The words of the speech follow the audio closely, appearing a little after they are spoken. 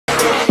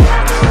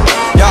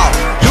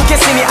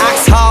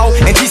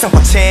What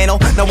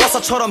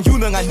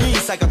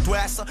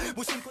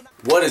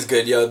is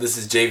good, yo? This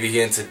is JV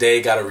here, and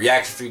today got a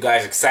reaction for you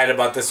guys. Excited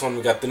about this one.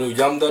 We got the new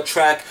Yumdda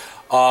track.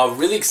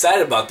 Really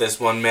excited about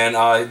this one, man.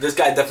 This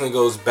guy definitely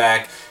goes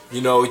back.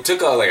 You know, he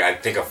took I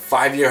think a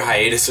 5-year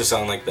hiatus or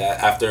something like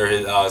that after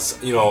his,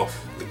 you know,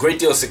 a great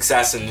deal of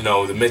success in, you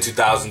know, the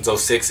mid-2000s,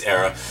 06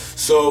 era.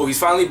 So he's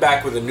finally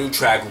back with a new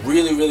track.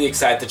 Really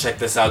excited to check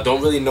this out.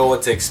 Don't really know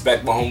what to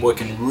expect. My homeboy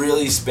can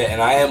really spit,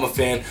 and I am a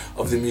fan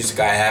of the music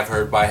I have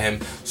heard by him.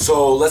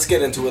 So let's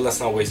get into it. Let's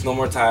not waste no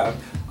more time.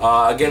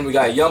 Again, we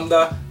got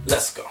Yumdda.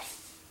 Let's go.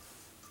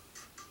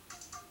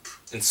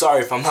 And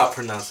sorry if I'm not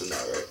pronouncing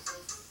that right.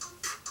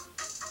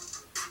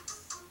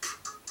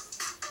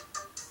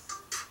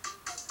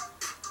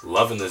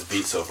 Loving this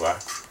beat so far.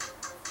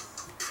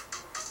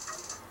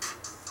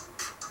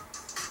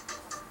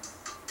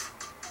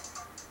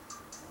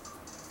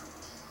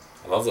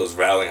 I love those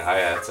rattling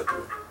hi-hats up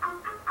here.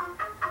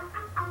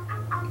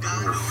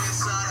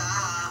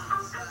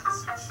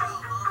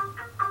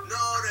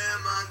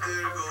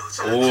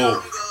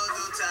 Oh,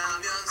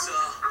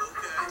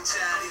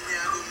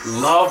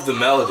 love the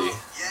melody.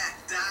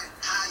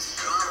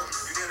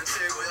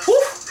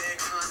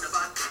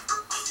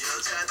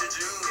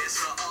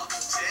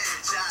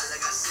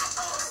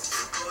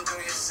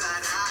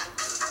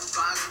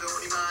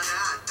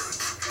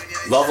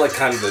 Love like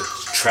kind of the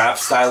trap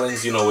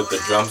stylings, you know, with the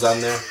drums on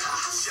there.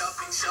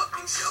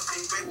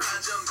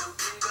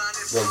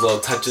 Those little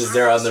touches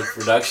there on the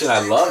production, I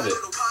love it.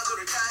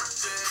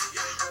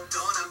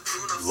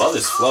 Love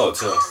his flow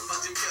too.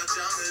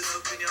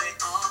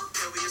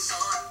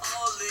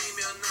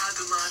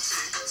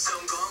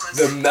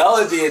 The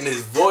melody in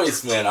his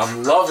voice, man,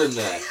 I'm loving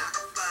that.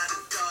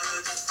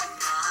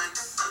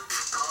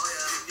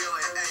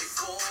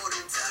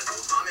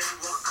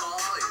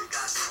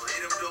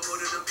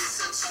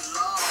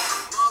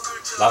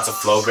 Lots of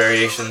flow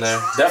variation there.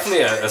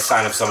 Definitely a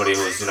sign of somebody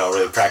who's, you know,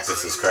 really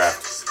practiced his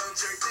craft.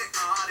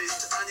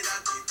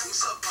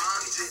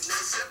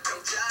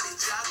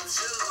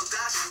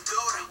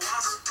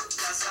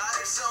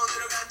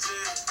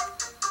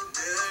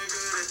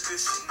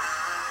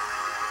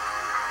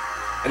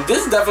 And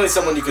this is definitely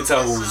someone you could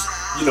tell who's,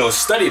 you know,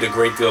 studied a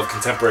great deal of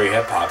contemporary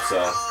hip hop.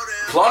 So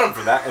applaud him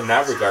for that in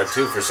that regard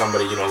too. For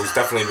somebody, you know, who's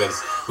definitely been,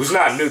 who's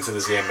not new to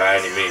this game by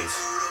any means.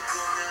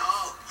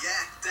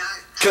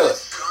 Kill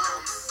it.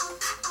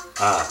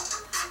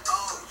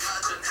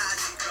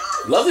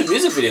 Love the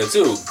music video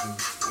too.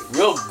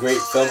 Real great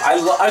film.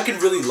 I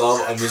could really love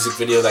a music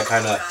video that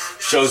kind of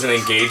shows an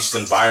engaged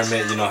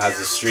environment, you know, has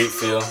a street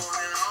feel.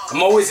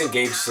 I'm always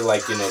engaged to,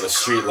 like, you know, the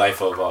street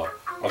life of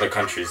other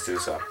countries too,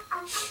 so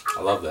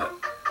I love that.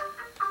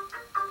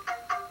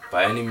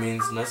 By any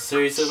means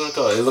necessary, it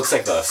looks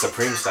like the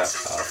Supreme font.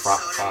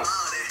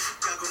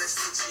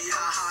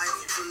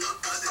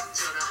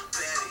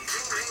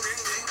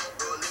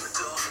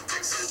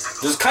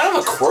 There's kind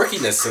of a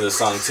quirkiness to the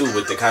song too,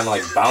 with the kind of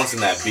like bouncing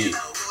that beat,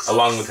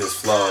 along with his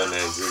flow and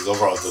his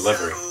overall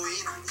delivery.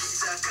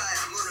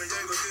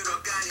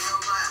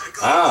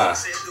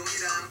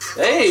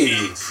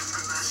 Hey,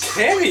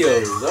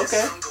 cameos,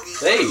 okay,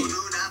 hey.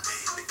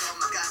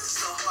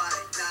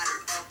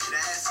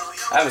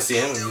 I haven't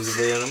seen him in a music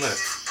video in a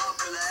minute.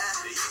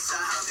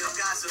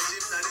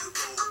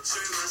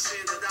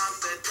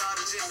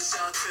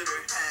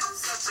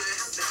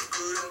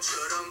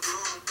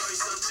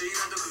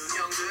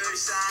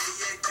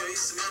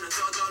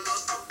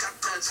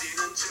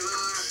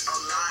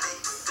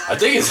 I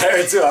dig his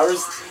hair too.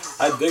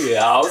 I dig it.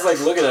 I was like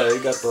looking at it. He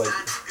got the like,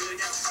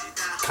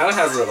 kind of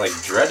has it like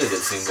dreaded. It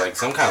seems like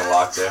some kind of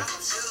lock there.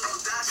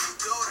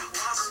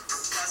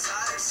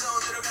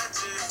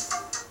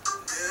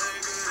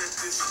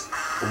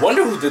 I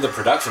wonder who did the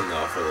production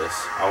though for this.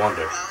 I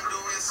wonder.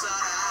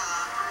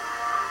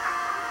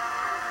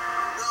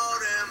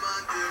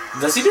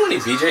 Does he do any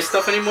VJ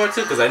stuff anymore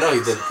too? Because I know he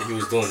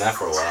was doing that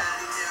for a while.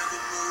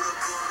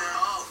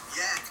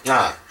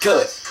 Nah, kill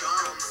it.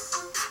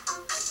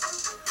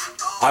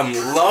 I'm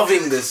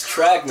loving this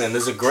track, man.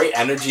 There's a great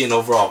energy and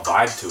overall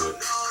vibe to it.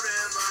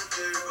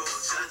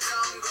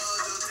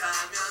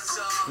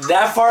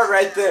 That part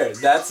right there,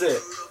 that's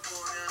it.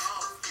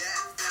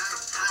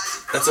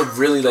 That's a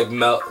really like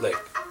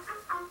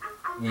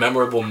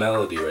memorable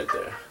melody right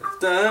there.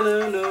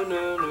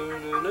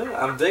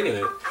 I'm digging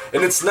it.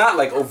 And it's not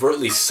like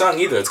overtly sung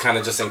either. It's kind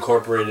of just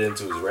incorporated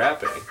into his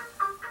rapping.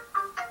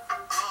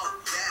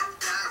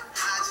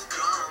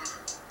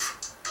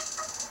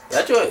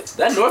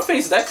 That North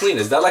Face, that clean.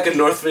 Is that like a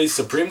North Face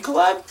Supreme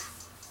collab?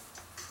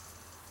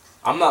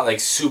 I'm not like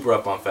super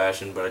up on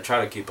fashion, but I try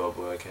to keep up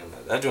what I can.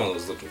 That joint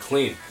was looking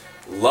clean.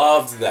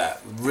 Loved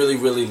that. Really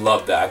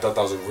loved that. I thought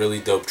that was a really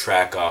dope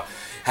track.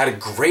 Had a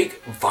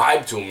great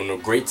vibe to him and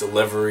a great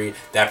delivery.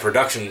 That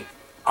production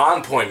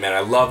on point, man. I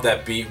love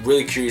that beat.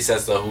 Really curious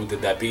as to who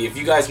did that beat. If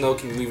you guys know,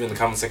 can you leave it in the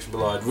comment section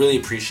below? I'd really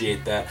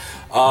appreciate that.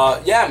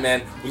 Yeah,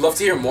 man. We'd love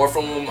to hear more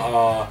from him.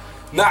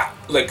 not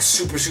like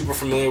super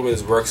familiar with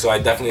his work, so I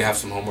definitely have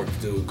some homework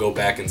to go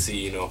back and see,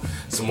 you know,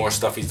 some more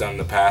stuff he's done in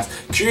the past.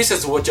 Curious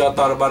as to what y'all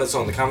thought about it,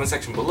 so in the comment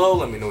section below,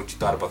 let me know what you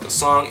thought about the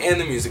song and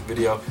the music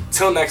video.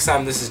 Till next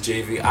time, this is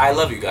JV. I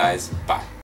love you guys. Bye.